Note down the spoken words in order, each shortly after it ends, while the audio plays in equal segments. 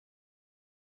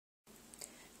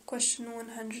Question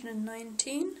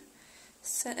 119.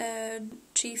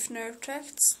 Chief nerve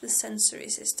tracts, the sensory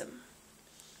system.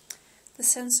 The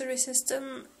sensory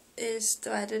system is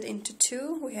divided into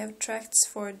two. We have tracts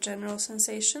for general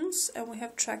sensations, and we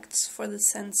have tracts for the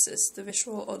senses, the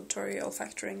visual, auditory,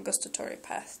 olfactory, and gustatory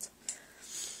path.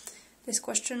 This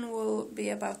question will be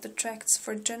about the tracts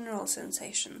for general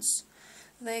sensations.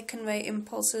 They convey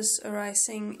impulses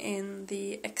arising in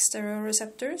the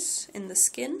exteroreceptors, in the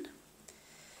skin,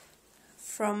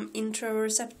 from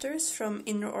interoreceptors, from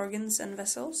inner organs and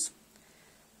vessels,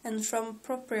 and from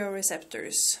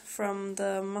proprioreceptors, from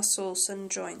the muscles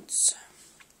and joints.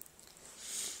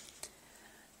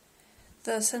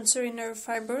 The sensory nerve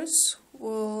fibers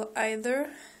will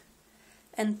either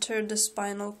enter the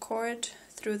spinal cord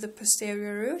through the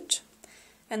posterior root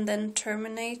and then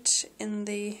terminate in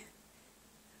the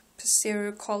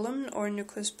posterior column or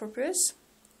nucleus proprius,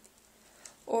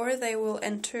 or they will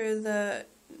enter the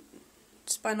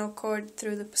spinal cord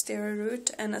through the posterior root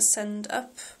and ascend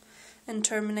up and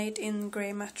terminate in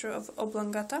gray matter of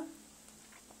oblongata,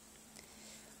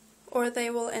 or they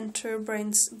will enter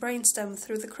brainstem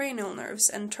through the cranial nerves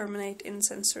and terminate in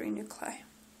sensory nuclei.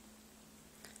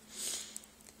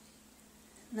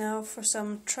 Now for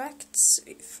some tracts.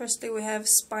 Firstly we have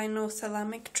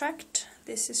spinothalamic tract.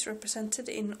 This is represented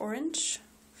in orange.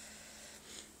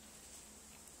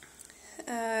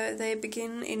 They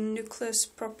begin in nucleus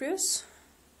proprius,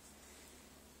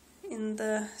 in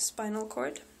the spinal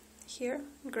cord, here,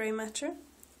 gray matter.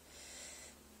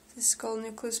 This is called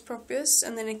nucleus proprius,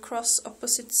 and then it cross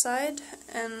opposite side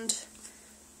and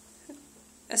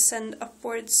ascend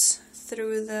upwards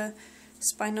through the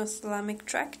spinothalamic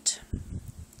tract.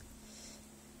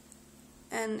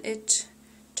 And it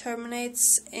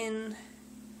terminates in,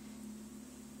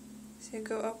 so you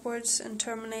go upwards and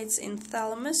terminates in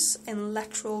thalamus and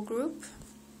lateral group.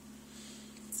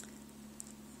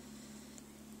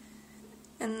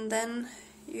 And then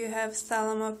you have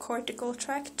thalamocortical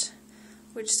tract,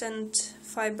 which send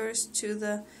fibers to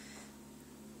the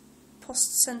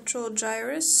postcentral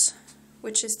gyrus,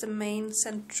 which is the main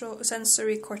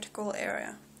sensory cortical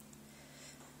area.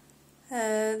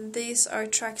 These are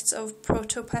tracts of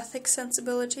protopathic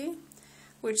sensibility,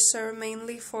 which serve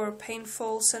mainly for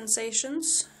painful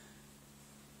sensations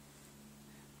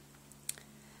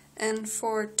and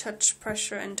for touch,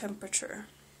 pressure, and temperature.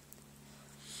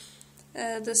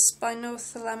 The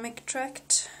spinothalamic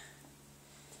tract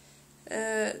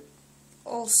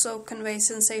also conveys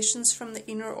sensations from the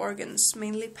inner organs,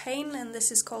 mainly pain, and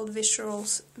this is called visceral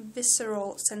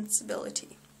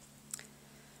sensibility.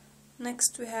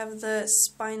 Next we have the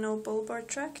spinobulbar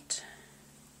tract.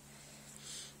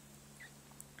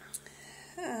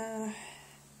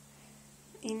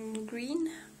 In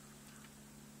green.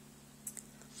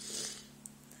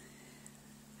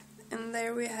 And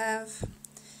there we have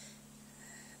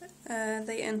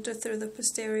they enter through the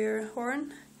posterior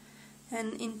horn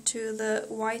and into the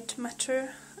white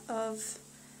matter of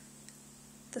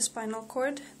the spinal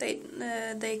cord. They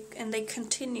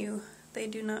continue. They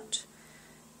do not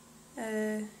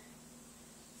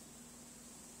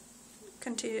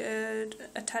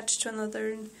attach to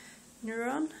another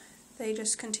neuron. They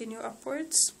just continue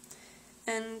upwards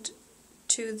and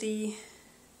to the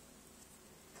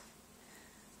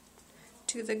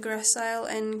gracile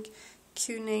and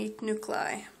cunate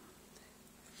nuclei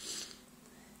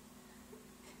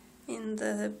in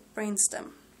the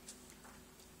brainstem.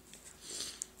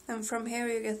 And from here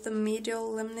you get the medial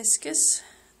lemniscus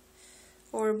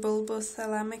or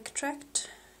bulbothalamic tract,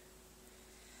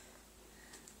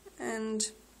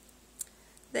 and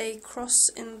they cross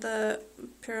in the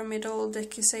pyramidal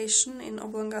decussation in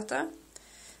oblongata,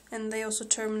 and they also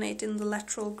terminate in the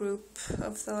lateral group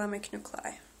of thalamic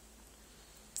nuclei.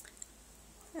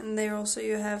 And there also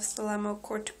you have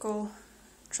thalamocortical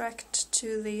tract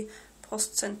to the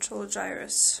postcentral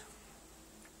gyrus.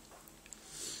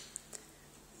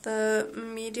 The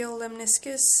medial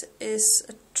lemniscus is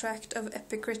a tract of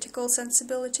epicritical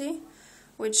sensibility,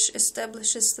 which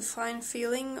establishes the fine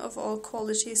feeling of all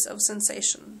qualities of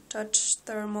sensation, touch,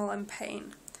 thermal, and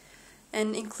pain,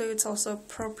 and includes also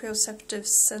proprioceptive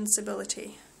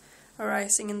sensibility,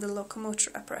 arising in the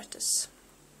locomotor apparatus.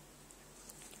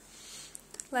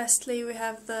 Lastly, we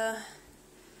have the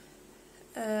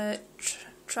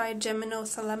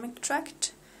trigeminothalamic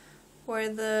tract, where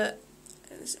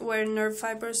nerve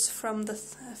fibers from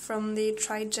the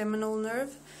trigeminal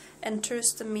nerve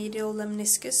enters the medial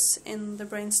lemniscus in the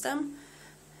brainstem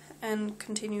and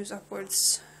continues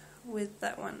upwards with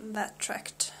that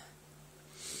tract.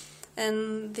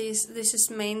 and this is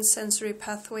main sensory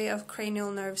pathway of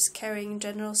cranial nerves carrying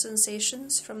general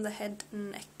sensations from the head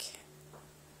and neck.